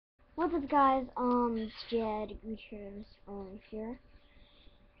What's up, guys? It's Jed Gutierrez here,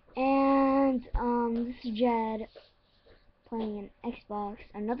 and this is Jed playing an Xbox,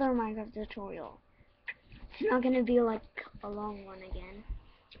 another Minecraft tutorial. It's not gonna be like a long one again.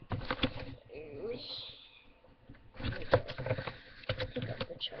 Pick up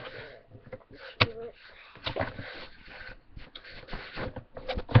the charger.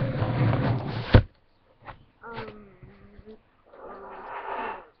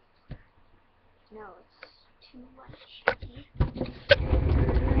 No, it's too much.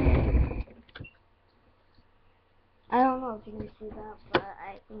 I don't know if you can see that, but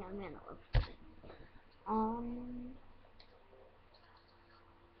I think I'm gonna look fine.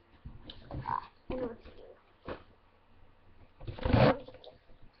 I know what to do.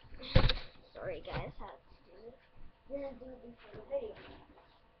 Sorry guys, had to do this. Didn't do this for the video.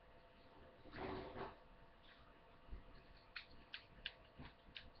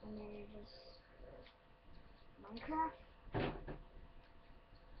 And then just Minecraft.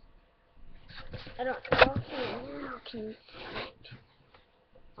 I don't know if you can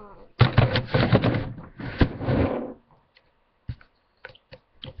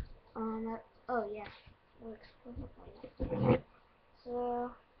oh yeah. Works perfectly.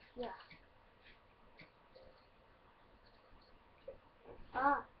 So yeah.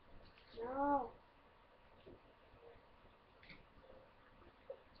 No.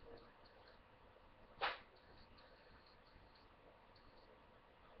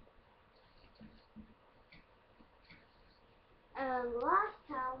 Last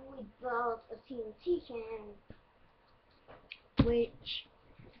time we built a TNT cannon, which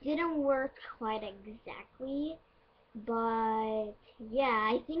didn't work quite exactly, but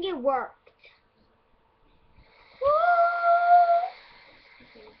yeah, I think it worked.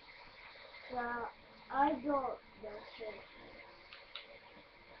 Okay. So I built this shit.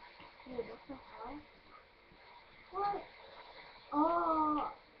 Wait, what the hell? What?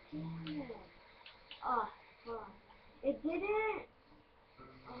 Oh, damn it. Oh, fuck. It didn't.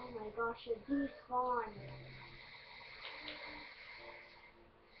 Oh my gosh, it despawned.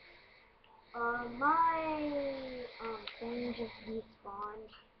 My thing just despawned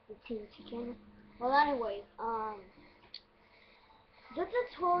the TNT cannon. Well, anyways, the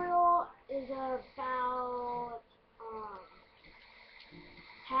tutorial is about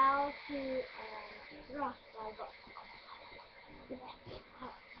how to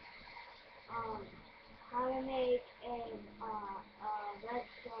how to make a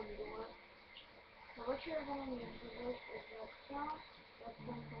redstone door. So what you're gonna need for this is redstone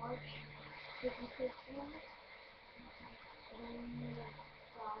torch, sticky piston, then you need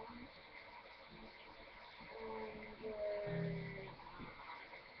stone, and you're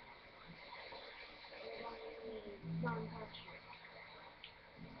gonna need stone touch.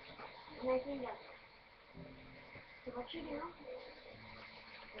 And I think that's it. So what you do,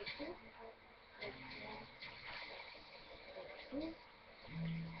 take this, take this,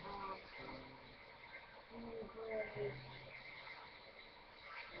 and you grade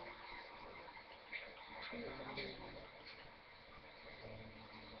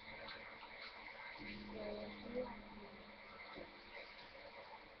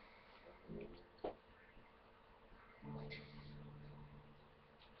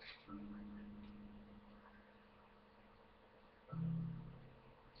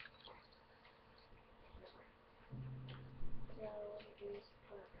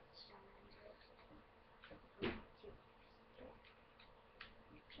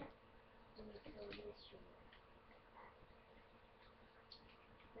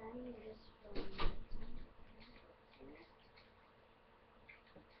then you just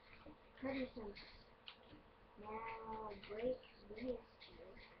pretty simple. Now break these two.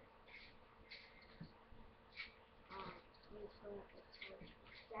 You put a torch.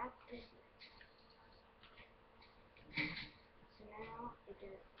 Stack this. So now it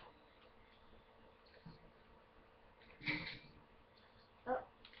does. Oh,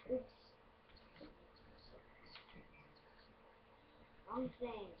 oops. Wrong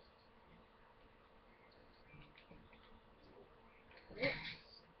thing. Oops.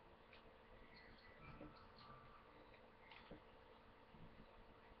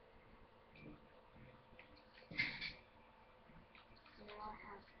 Now I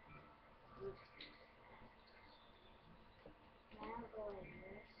have oops. Now go like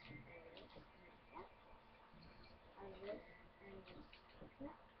this and this and that. And this and this.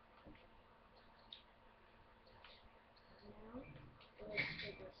 Okay. Now let's do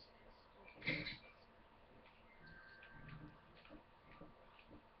this. Okay.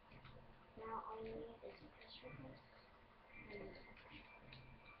 Now all you need is a pressure plate and a pressure plate.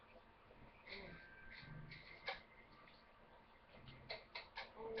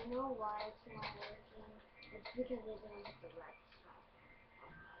 know why it's not working. It's because they didn't put the red stuff.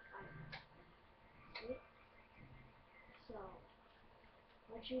 See? So,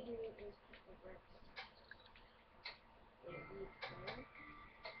 what you do is put the red stuff. It needs there.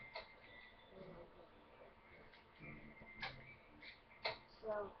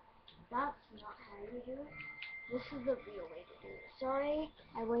 So, that's not how you do it. This is the real way to do it. Sorry,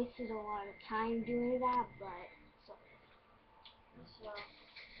 I wasted a lot of time doing that, but sorry. So,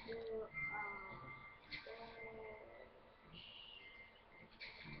 do, like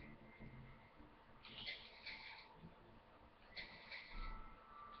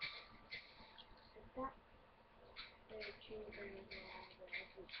that.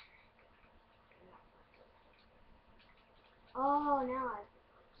 Oh, now I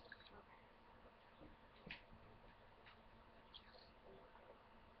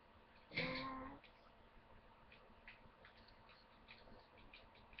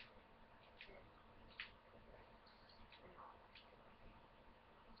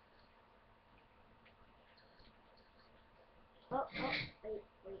oh, wait.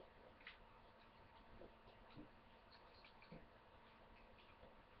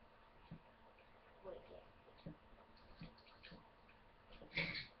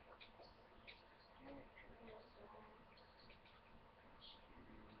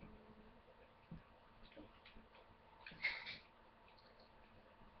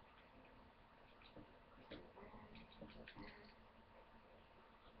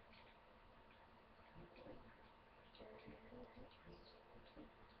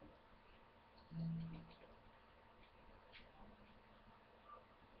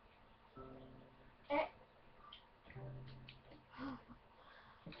 Eh.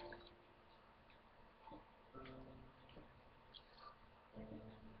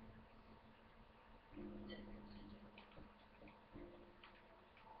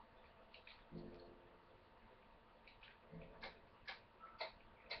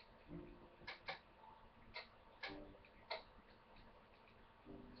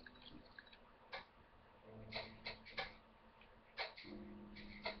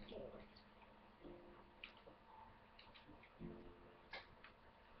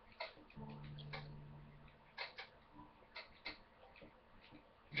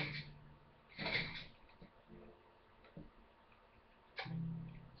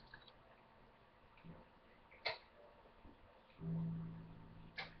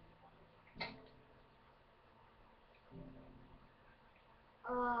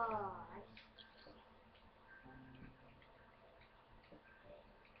 Oh, I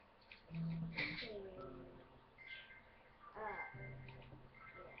see.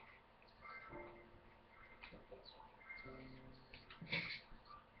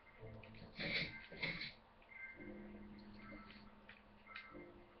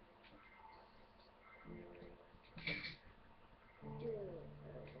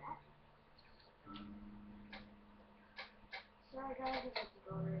 Sorry guys if it's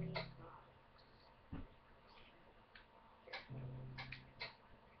blurry.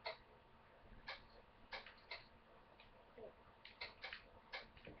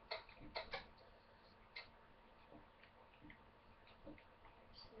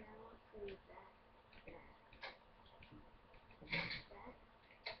 Now see that.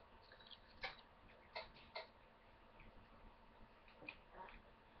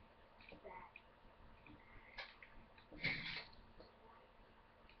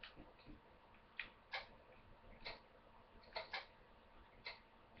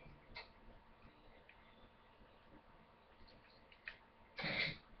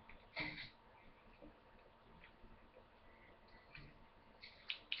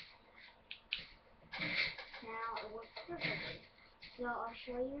 Now it works perfectly. So I'll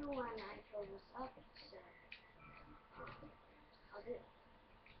show you when I fill this up. So I'll do.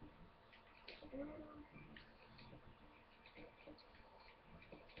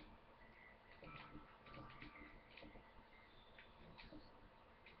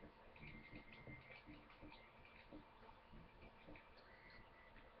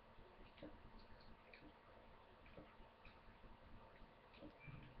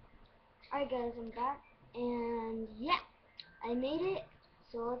 Alright guys, I'm back, and yeah, I made it,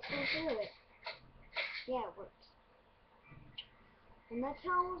 so let's go through it. Yeah, it works. And that's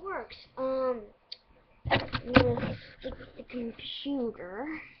how it works. I'm gonna stick the computer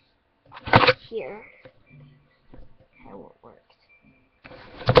here. How it works.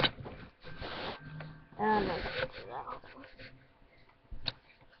 No,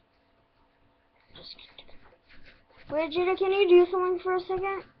 just Bridget, can you do something for a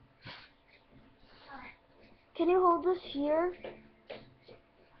second? Can you hold this here?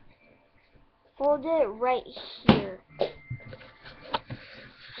 hold it right here.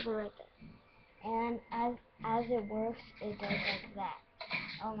 Hold it right there. And as it works, it does like that.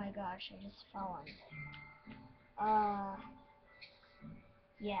 Oh my gosh, I just fell on it.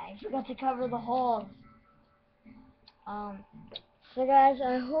 Yeah, I forgot to cover the holes. So guys,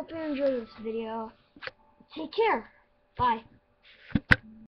 I hope you enjoyed this video. Take care. Bye.